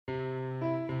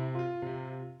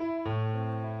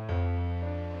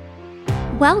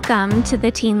Welcome to the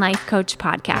Teen Life Coach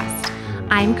Podcast.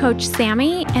 I'm Coach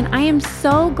Sammy, and I am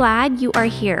so glad you are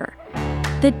here.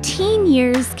 The teen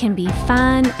years can be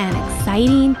fun and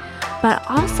exciting, but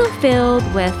also filled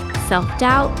with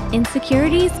self-doubt,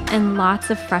 insecurities, and lots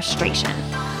of frustration.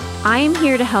 I am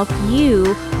here to help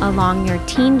you along your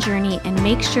teen journey and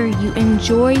make sure you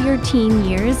enjoy your teen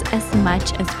years as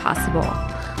much as possible.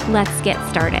 Let's get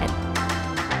started.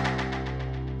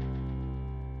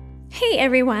 Hey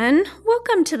everyone,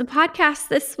 welcome to the podcast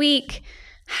this week.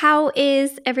 How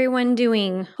is everyone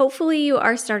doing? Hopefully you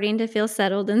are starting to feel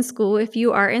settled in school if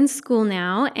you are in school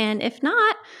now, and if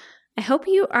not, I hope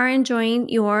you are enjoying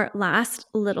your last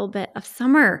little bit of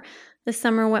summer. The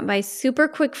summer went by super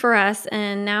quick for us,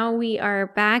 and now we are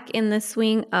back in the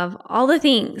swing of all the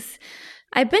things.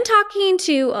 I've been talking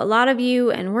to a lot of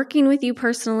you and working with you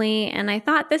personally, and I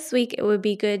thought this week it would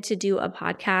be good to do a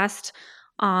podcast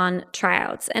on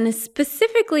tryouts, and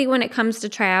specifically when it comes to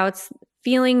tryouts,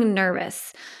 feeling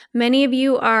nervous. Many of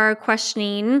you are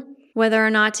questioning whether or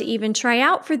not to even try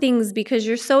out for things because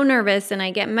you're so nervous, and I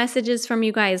get messages from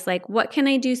you guys like, what can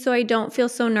I do so I don't feel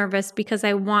so nervous because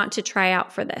I want to try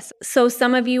out for this? So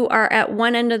some of you are at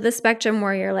one end of the spectrum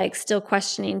where you're like still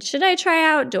questioning, should I try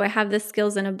out? Do I have the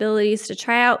skills and abilities to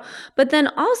try out? But then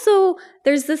also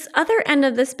there's this other end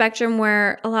of the spectrum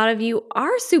where a lot of you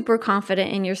are super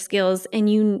confident in your skills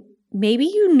and maybe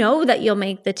you know that you'll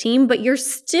make the team, but you're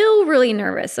still really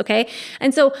nervous, okay?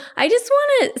 And so I just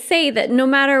want to say that no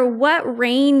matter what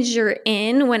range you're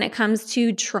in when it comes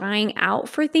to trying out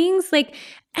for things, like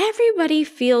everybody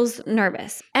feels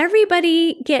nervous.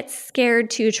 Everybody gets scared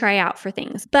to try out for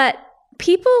things. But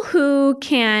people who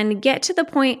can get to the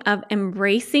point of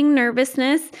embracing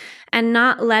nervousness and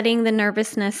not letting the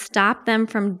nervousness stop them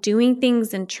from doing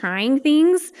things and trying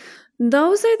things,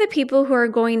 those are the people who are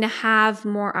going to have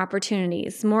more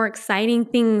opportunities, more exciting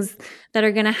things that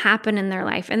are going to happen in their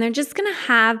life, and they're just going to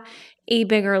have a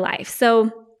bigger life.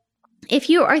 So if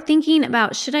you are thinking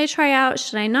about, should I try out?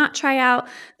 Should I not try out?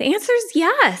 The answer is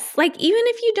yes. Like, even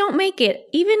if you don't make it,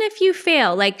 even if you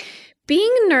fail, like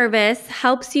being nervous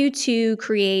helps you to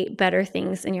create better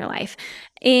things in your life.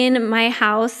 In my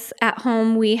house at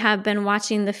home, we have been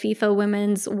watching the FIFA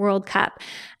Women's World Cup.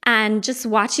 And just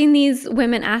watching these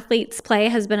women athletes play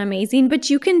has been amazing, but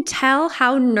you can tell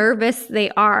how nervous they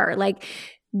are. Like,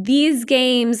 these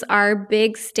games are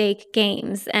big stake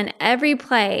games, and every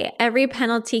play, every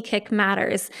penalty kick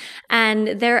matters.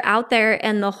 And they're out there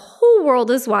and the whole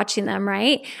world is watching them,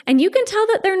 right? And you can tell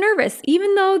that they're nervous.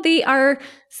 Even though they are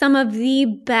some of the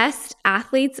best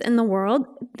athletes in the world,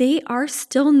 they are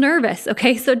still nervous,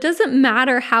 okay? So it doesn't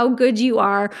matter how good you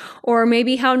are or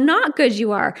maybe how not good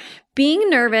you are. Being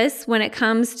nervous when it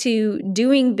comes to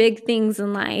doing big things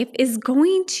in life is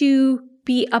going to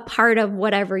be a part of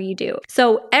whatever you do.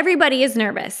 So everybody is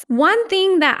nervous. One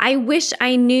thing that I wish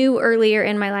I knew earlier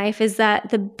in my life is that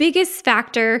the biggest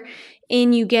factor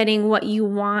in you getting what you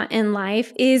want in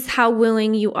life is how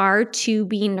willing you are to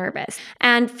be nervous.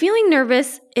 And feeling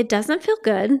nervous, it doesn't feel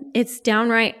good. It's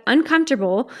downright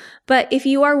uncomfortable. But if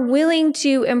you are willing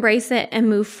to embrace it and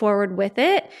move forward with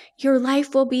it, your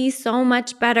life will be so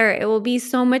much better. It will be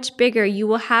so much bigger. You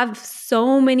will have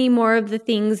so many more of the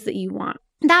things that you want.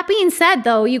 That being said,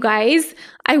 though, you guys,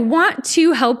 I want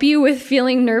to help you with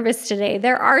feeling nervous today.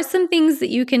 There are some things that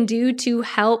you can do to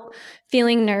help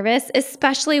feeling nervous,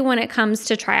 especially when it comes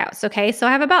to tryouts, okay? So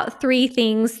I have about three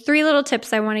little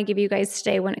tips I want to give you guys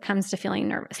today when it comes to feeling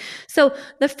nervous. So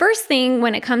the first thing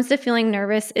when it comes to feeling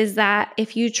nervous is that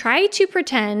if you try to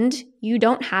pretend you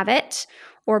don't have it,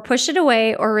 or push it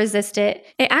away or resist it,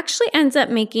 it actually ends up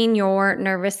making your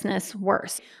nervousness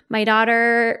worse. My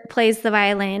daughter plays the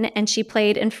violin, and she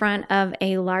played in front of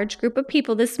a large group of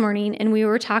people this morning, and we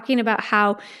were talking about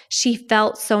how she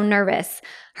felt so nervous.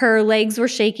 Her legs were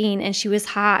shaking and she was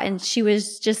hot, and she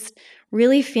was just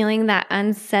really feeling that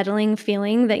unsettling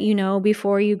feeling that you know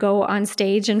before you go on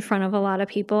stage in front of a lot of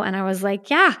people. And I was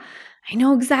like, yeah, I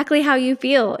know exactly how you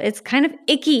feel. It's kind of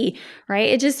icky, right?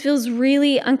 It just feels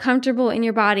really uncomfortable in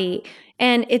your body.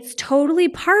 And it's totally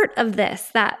part of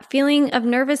this. That feeling of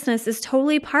nervousness is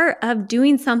totally part of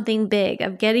doing something big,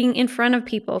 of getting in front of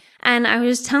people. And I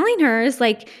was telling her, it's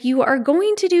like, you are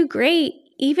going to do great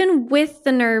even with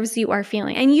the nerves you are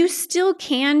feeling. And you still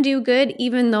can do good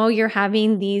even though you're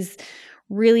having these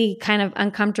really kind of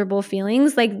uncomfortable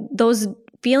feelings. Like, those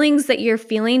feelings that you're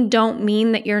feeling don't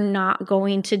mean that you're not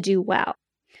going to do well.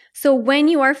 So when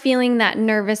you are feeling that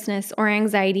nervousness or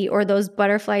anxiety or those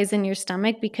butterflies in your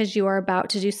stomach because you are about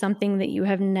to do something that you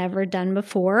have never done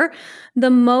before, the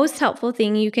most helpful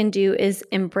thing you can do is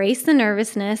embrace the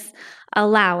nervousness,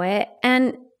 allow it,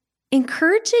 and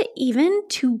encourage it even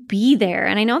to be there.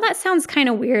 And I know that sounds kind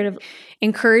of weird of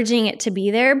encouraging it to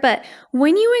be there, but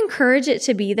when you encourage it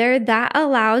to be there, that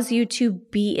allows you to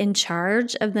be in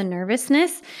charge of the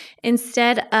nervousness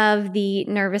instead of the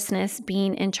nervousness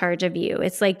being in charge of you.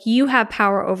 It's like you have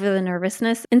power over the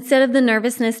nervousness instead of the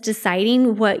nervousness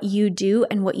deciding what you do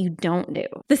and what you don't do.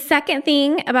 The second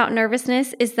thing about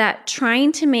nervousness is that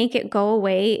trying to make it go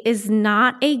away is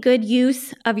not a good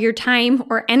use of your time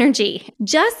or energy.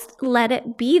 Just let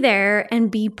it be there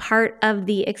and be part of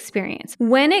the experience.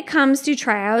 When it comes to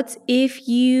tryouts, if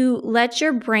you let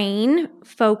your brain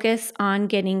focus on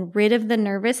getting rid of the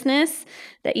nervousness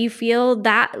that you feel,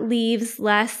 that leaves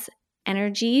less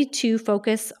energy to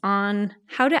focus on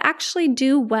how to actually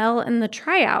do well in the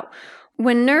tryout.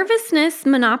 When nervousness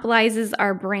monopolizes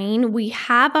our brain, we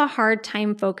have a hard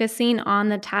time focusing on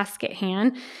the task at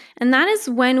hand, and that is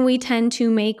when we tend to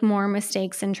make more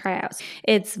mistakes in tryouts.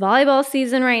 It's volleyball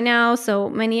season right now, so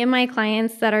many of my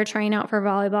clients that are trying out for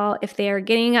volleyball, if they are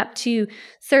getting up to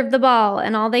serve the ball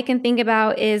and all they can think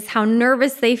about is how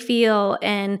nervous they feel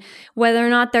and whether or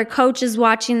not their coach is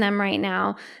watching them right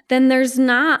now, then there's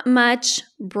not much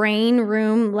brain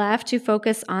room left to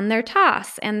focus on their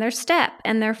toss and their step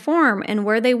and their form and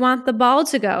where they want the ball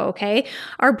to go, okay?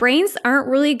 Our brains aren't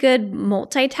really good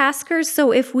multitaskers,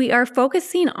 so if we are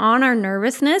focusing on our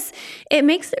nervousness, it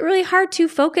makes it really hard to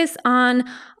focus on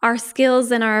our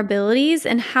skills and our abilities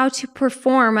and how to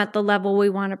perform at the level we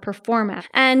want to perform at.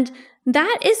 And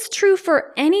that is true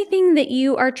for anything that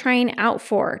you are trying out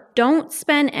for. Don't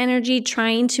spend energy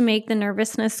trying to make the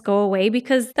nervousness go away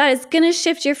because that is going to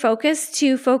shift your focus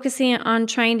to focusing on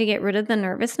trying to get rid of the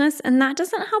nervousness, and that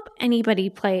doesn't help anybody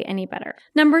play any better.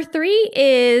 Number 3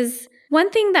 is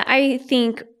one thing that I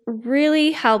think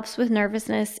really helps with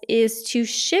nervousness is to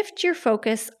shift your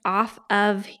focus off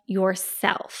of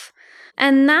yourself.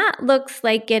 And that looks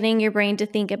like getting your brain to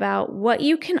think about what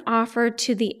you can offer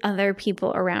to the other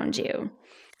people around you.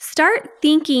 Start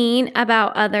thinking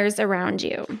about others around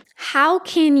you. How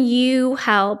can you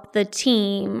help the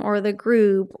team or the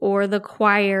group or the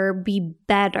choir be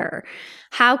better?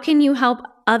 How can you help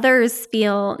others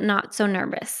feel not so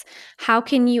nervous? How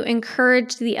can you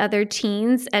encourage the other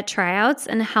teens at tryouts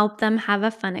and help them have a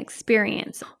fun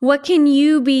experience? What can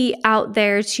you be out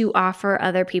there to offer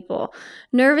other people?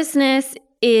 Nervousness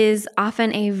is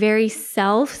often a very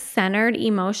self-centered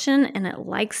emotion and it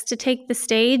likes to take the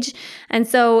stage. And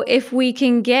so if we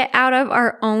can get out of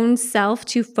our own self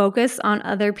to focus on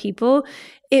other people,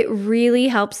 it really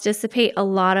helps dissipate a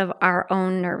lot of our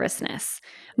own nervousness.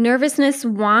 Nervousness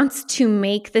wants to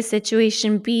make the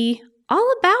situation be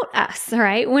all about us,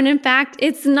 right? When in fact,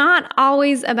 it's not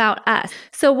always about us.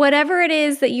 So whatever it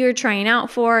is that you're trying out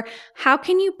for, how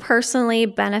can you personally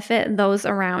benefit those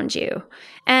around you?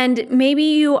 And maybe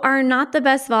you are not the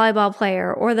best volleyball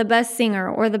player or the best singer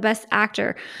or the best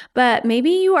actor, but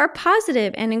maybe you are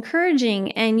positive and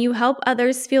encouraging and you help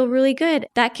others feel really good.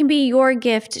 That can be your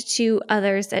gift to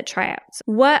others at tryouts.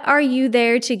 What are you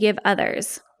there to give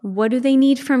others? What do they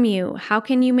need from you? How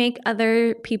can you make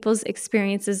other people's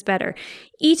experiences better?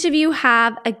 Each of you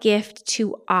have a gift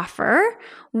to offer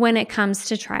when it comes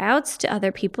to tryouts to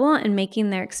other people and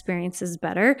making their experiences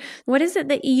better. What is it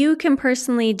that you can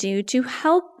personally do to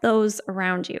help those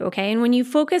around you, okay? And when you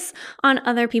focus on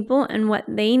other people and what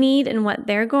they need and what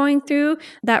they're going through,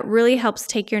 that really helps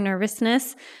take your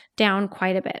nervousness down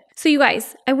quite a bit. So you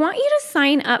guys, I want you to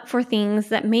sign up for things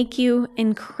that make you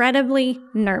incredibly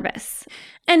nervous.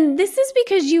 And this is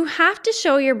because you have to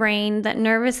show your brain that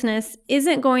nervousness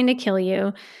isn't going to kill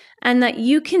you and that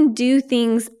you can do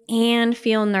things and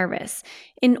feel nervous.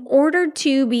 In order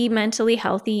to be mentally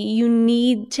healthy, you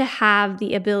need to have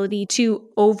the ability to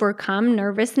overcome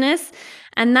nervousness.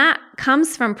 And that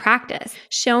comes from practice,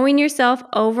 showing yourself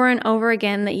over and over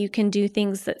again that you can do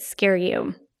things that scare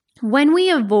you. When we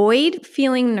avoid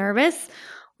feeling nervous,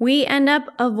 we end up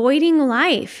avoiding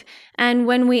life. And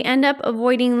when we end up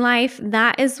avoiding life,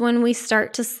 that is when we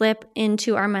start to slip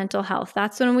into our mental health.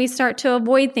 That's when we start to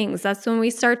avoid things. That's when we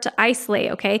start to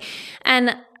isolate, okay?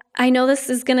 And I know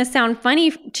this is going to sound funny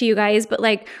to you guys, but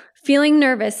like feeling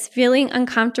nervous, feeling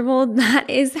uncomfortable, that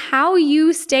is how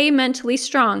you stay mentally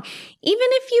strong. Even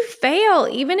if you fail,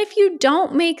 even if you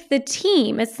don't make the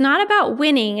team, it's not about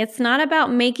winning. It's not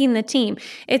about making the team.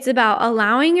 It's about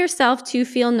allowing yourself to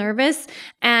feel nervous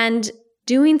and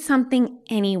doing something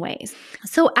anyways.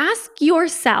 So ask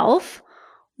yourself,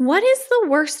 what is the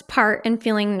worst part in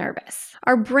feeling nervous?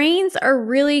 Our brains are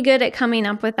really good at coming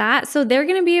up with that, so they're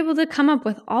going to be able to come up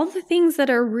with all the things that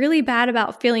are really bad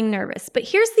about feeling nervous. But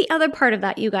here's the other part of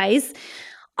that, you guys.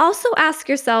 Also ask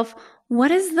yourself, What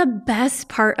is the best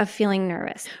part of feeling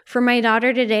nervous? For my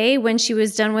daughter today, when she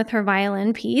was done with her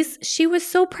violin piece, she was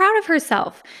so proud of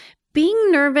herself. Being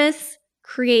nervous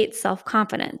creates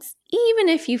self-confidence, even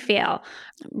if you fail.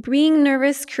 Being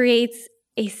nervous creates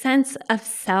a sense of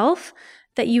self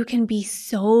that you can be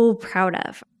so proud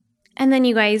of. And then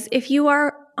you guys, if you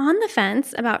are on the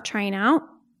fence about trying out,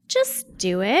 just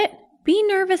do it. Be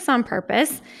nervous on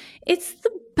purpose. It's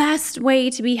the best way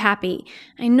to be happy.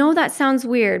 I know that sounds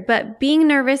weird, but being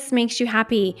nervous makes you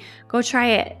happy. Go try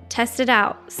it. Test it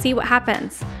out. See what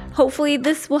happens. Hopefully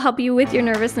this will help you with your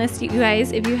nervousness, you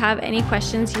guys. If you have any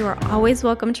questions, you are always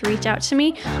welcome to reach out to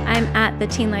me. I'm at the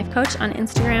Teen Life Coach on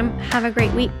Instagram. Have a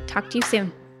great week. Talk to you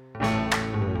soon.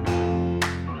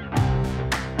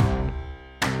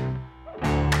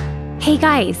 Hey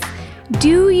guys,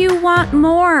 do you want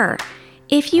more?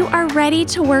 If you are ready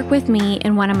to work with me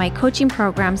in one of my coaching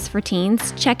programs for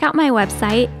teens, check out my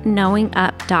website,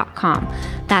 knowingup.com.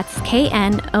 That's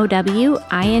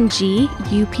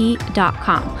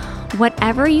knowingup.com.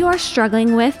 Whatever you are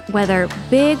struggling with, whether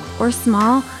big or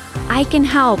small, I can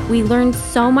help. We learn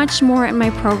so much more in my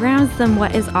programs than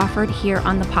what is offered here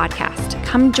on the podcast.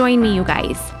 Come join me, you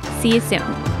guys. See you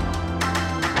soon.